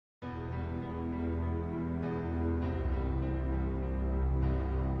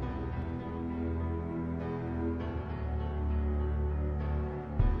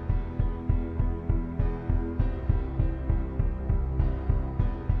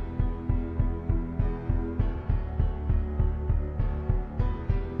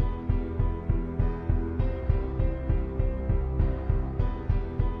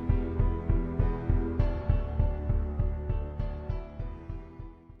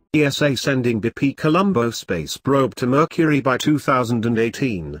ESA sending BepiColombo space probe to Mercury by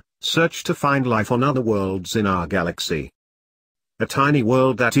 2018, search to find life on other worlds in our galaxy. A tiny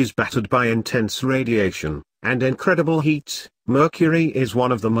world that is battered by intense radiation and incredible heat, Mercury is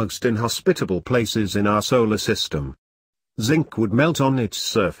one of the most inhospitable places in our solar system. Zinc would melt on its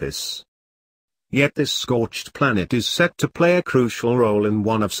surface. Yet this scorched planet is set to play a crucial role in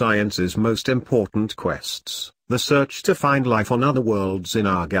one of science's most important quests, the search to find life on other worlds in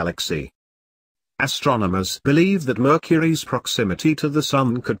our galaxy. Astronomers believe that Mercury's proximity to the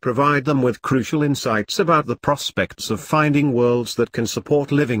Sun could provide them with crucial insights about the prospects of finding worlds that can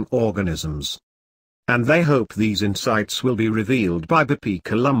support living organisms. And they hope these insights will be revealed by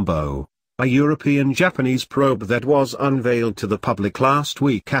BepiColombo, a European-Japanese probe that was unveiled to the public last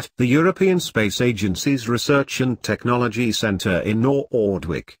week at the European Space Agency's Research and Technology Centre in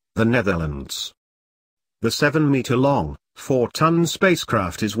Noordwijk, the Netherlands. The 7-metre-long, 4-ton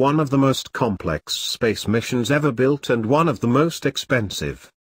spacecraft is one of the most complex space missions ever built and one of the most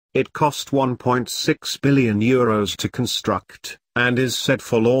expensive. It cost €1.6 billion to construct, and is set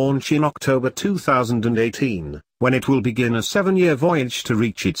for launch in October 2018, when it will begin a 7-year voyage to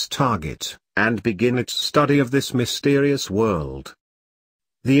reach its target, and begin its study of this mysterious world.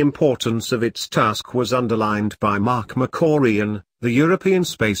 The importance of its task was underlined by Mark Kooren, the European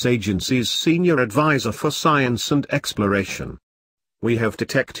Space Agency's senior advisor for science and exploration. We have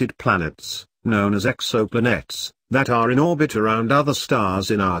detected planets, known as exoplanets, that are in orbit around other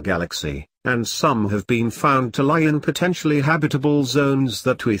stars in our galaxy, and some have been found to lie in potentially habitable zones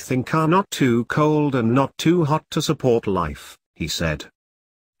that we think are not too cold and not too hot to support life, he said.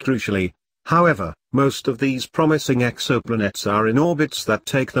 Crucially, however, most of these promising exoplanets are in orbits that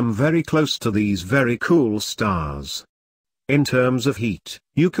take them very close to these very cool stars. In terms of heat,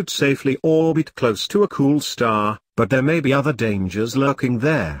 you could safely orbit close to a cool star, but there may be other dangers lurking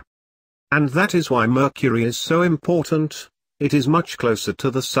there. And that is why Mercury is so important. It is much closer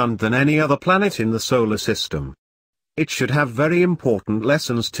to the Sun than any other planet in the solar system. It should have very important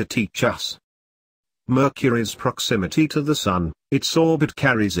lessons to teach us. Mercury's proximity to the Sun, its orbit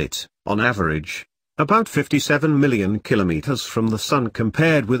carries it, on average, about 57 million kilometers from the Sun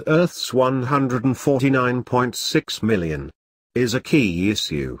compared with Earth's 149.6 million. Is a key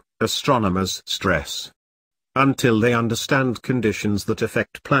issue, astronomers stress. Until they understand conditions that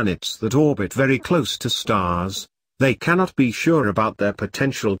affect planets that orbit very close to stars, they cannot be sure about their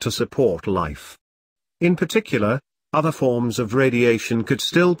potential to support life. In particular, other forms of radiation could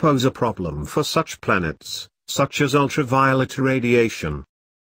still pose a problem for such planets, such as ultraviolet radiation.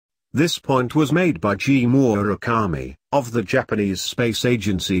 This point was made by G. Murakami, of the Japanese space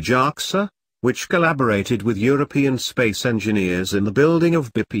agency JAXA, which collaborated with European space engineers in the building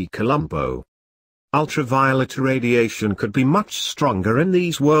of BepiColombo. Ultraviolet radiation could be much stronger in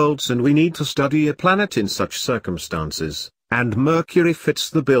these worlds, and we need to study a planet in such circumstances, and Mercury fits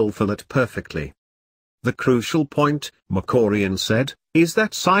the bill for that perfectly. The crucial point, Kooren said, is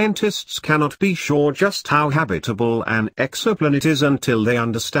that scientists cannot be sure just how habitable an exoplanet is until they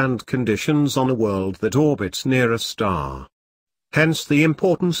understand conditions on a world that orbits near a star. Hence the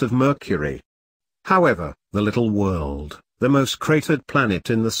importance of Mercury. However, the little world, the most cratered planet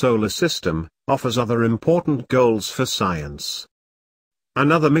in the solar system, offers other important goals for science.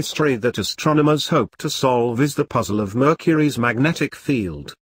 Another mystery that astronomers hope to solve is the puzzle of Mercury's magnetic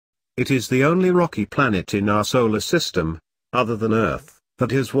field. It is the only rocky planet in our solar system, other than Earth,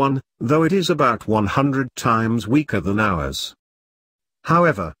 that has one, though it is about 100 times weaker than ours.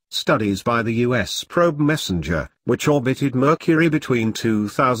 However, studies by the US probe Messenger, which orbited Mercury between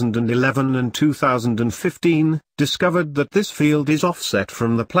 2011 and 2015, discovered that this field is offset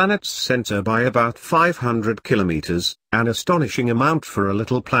from the planet's center by about 500 kilometers, an astonishing amount for a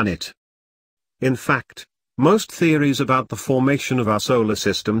little planet. In fact, most theories about the formation of our solar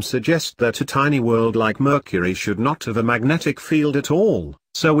system suggest that a tiny world like Mercury should not have a magnetic field at all,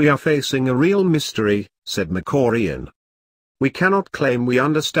 so we are facing a real mystery, said Kooren. We cannot claim we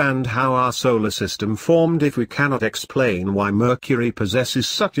understand how our solar system formed if we cannot explain why Mercury possesses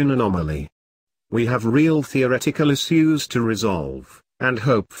such an anomaly. We have real theoretical issues to resolve, and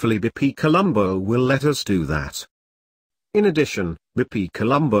hopefully BepiColombo will let us do that. In addition,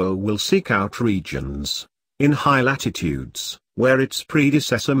 BepiColombo will seek out regions, in high latitudes, where its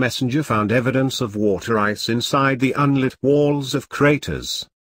predecessor Messenger found evidence of water ice inside the unlit walls of craters.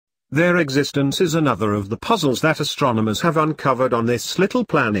 Their existence is another of the puzzles that astronomers have uncovered on this little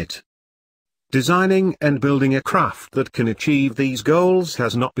planet. Designing and building a craft that can achieve these goals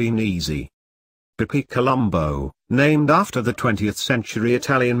has not been easy. BepiColombo, named after the 20th century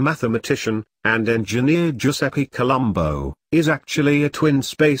Italian mathematician and engineer Giuseppe Colombo, is actually a twin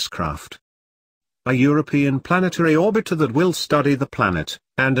spacecraft. A European planetary orbiter that will study the planet,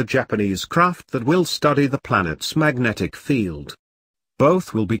 and a Japanese craft that will study the planet's magnetic field.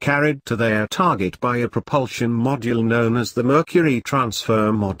 Both will be carried to their target by a propulsion module known as the Mercury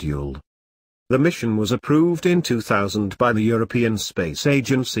Transfer Module. The mission was approved in 2000 by the European Space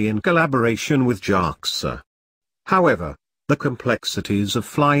Agency in collaboration with JAXA. However, the complexities of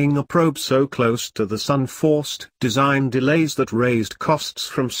flying a probe so close to the Sun forced design delays that raised costs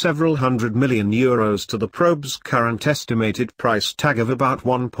from several €100 million to the probe's current estimated price tag of about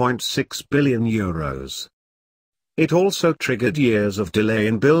 €1.6 billion. It also triggered years of delay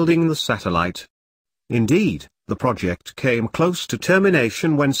in building the satellite. Indeed, the project came close to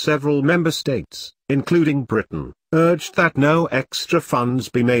termination when several member states, including Britain, urged that no extra funds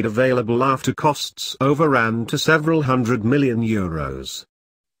be made available after costs overran to several €100 million.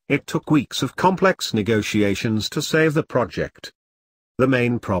 It took weeks of complex negotiations to save the project. The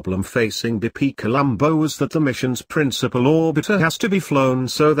main problem facing BepiColombo was that the mission's principal orbiter has to be flown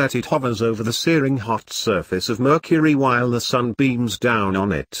so that it hovers over the searing hot surface of Mercury while the Sun beams down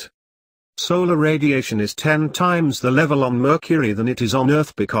on it. Solar radiation is 10 times the level on Mercury than it is on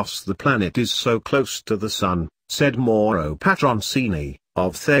Earth because the planet is so close to the Sun, said Mauro Patroncini,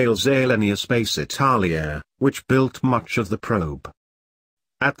 of Thales Alenia Space Italia, which built much of the probe.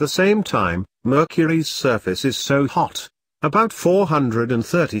 At the same time, Mercury's surface is so hot, about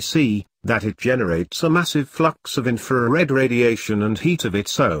 430 C, that it generates a massive flux of infrared radiation and heat of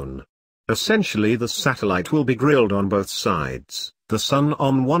its own. Essentially, the satellite will be grilled on both sides, the Sun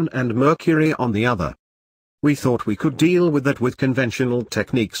on one and Mercury on the other. We thought we could deal with that with conventional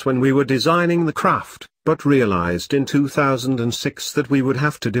techniques when we were designing the craft, but realized in 2006 that we would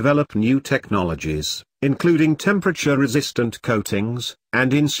have to develop new technologies, including temperature-resistant coatings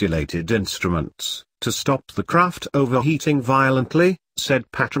and insulated instruments, to stop the craft overheating violently, said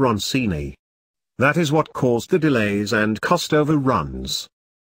Patroncini. That is what caused the delays and cost overruns.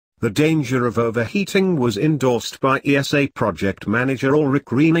 The danger of overheating was endorsed by ESA project manager Ulrich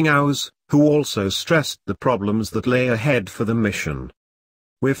Rieninghaus, who also stressed the problems that lay ahead for the mission.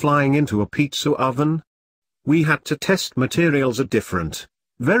 We're flying into a pizza oven? We had to test materials at different,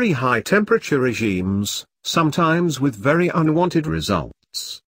 very high temperature regimes, sometimes with very unwanted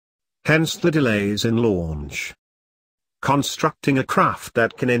results. Hence the delays in launch. Constructing a craft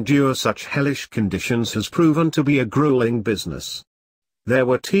that can endure such hellish conditions has proven to be a grueling business. There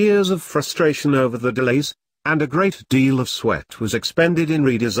were tears of frustration over the delays, and a great deal of sweat was expended in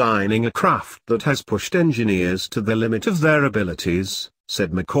redesigning a craft that has pushed engineers to the limit of their abilities,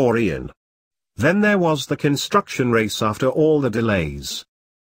 said Kooren. Then there was the construction race after all the delays.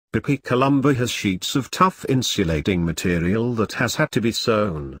 BepiColombo has sheets of tough insulating material that has had to be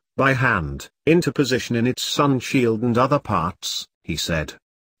sewn, by hand, into position in its sun shield and other parts, he said.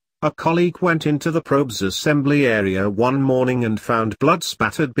 A colleague went into the probe's assembly area one morning and found blood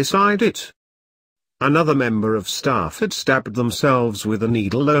spattered beside it. Another member of staff had stabbed themselves with a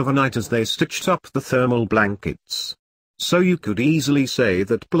needle overnight as they stitched up the thermal blankets. So you could easily say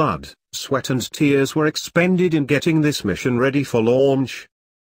that blood, sweat and tears were expended in getting this mission ready for launch.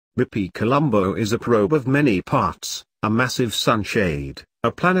 BepiColombo is a probe of many parts, a massive sunshade, a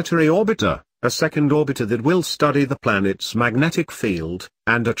planetary orbiter, a second orbiter that will study the planet's magnetic field,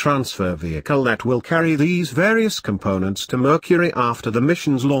 and a transfer vehicle that will carry these various components to Mercury after the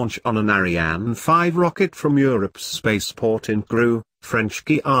mission's launch on an Ariane 5 rocket from Europe's spaceport in Kooren, French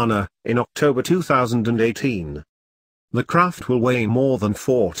Guiana, in October 2018. The craft will weigh more than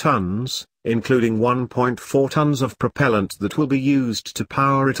 4 tons, including 1.4 tons of propellant that will be used to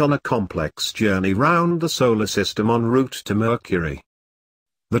power it on a complex journey round the solar system en route to Mercury.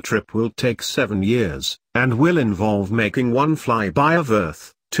 The trip will take 7 years, and will involve making 1 flyby of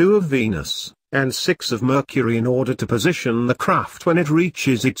Earth, 2 of Venus, and 6 of Mercury in order to position the craft when it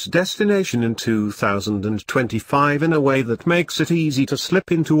reaches its destination in 2025 in a way that makes it easy to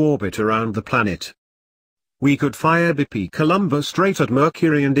slip into orbit around the planet. We could fire BepiColombo straight at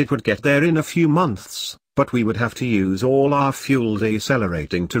Mercury and it would get there in a few months, but we would have to use all our fuel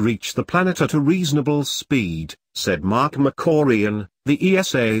decelerating to reach the planet at a reasonable speed, said Mark Kooren, the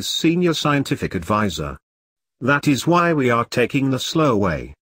ESA's senior scientific advisor. That is why we are taking the slow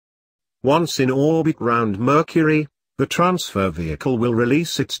way. Once in orbit round Mercury, the transfer vehicle will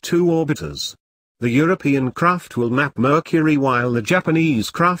release its 2 orbiters. The European craft will map Mercury while the Japanese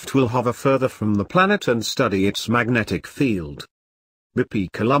craft will hover further from the planet and study its magnetic field.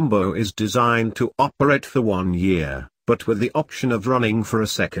 BepiColombo is designed to operate for 1 year, but with the option of running for a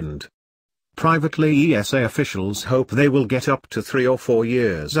second. Privately, ESA officials hope they will get up to 3 or 4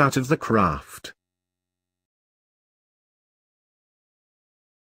 years out of the craft.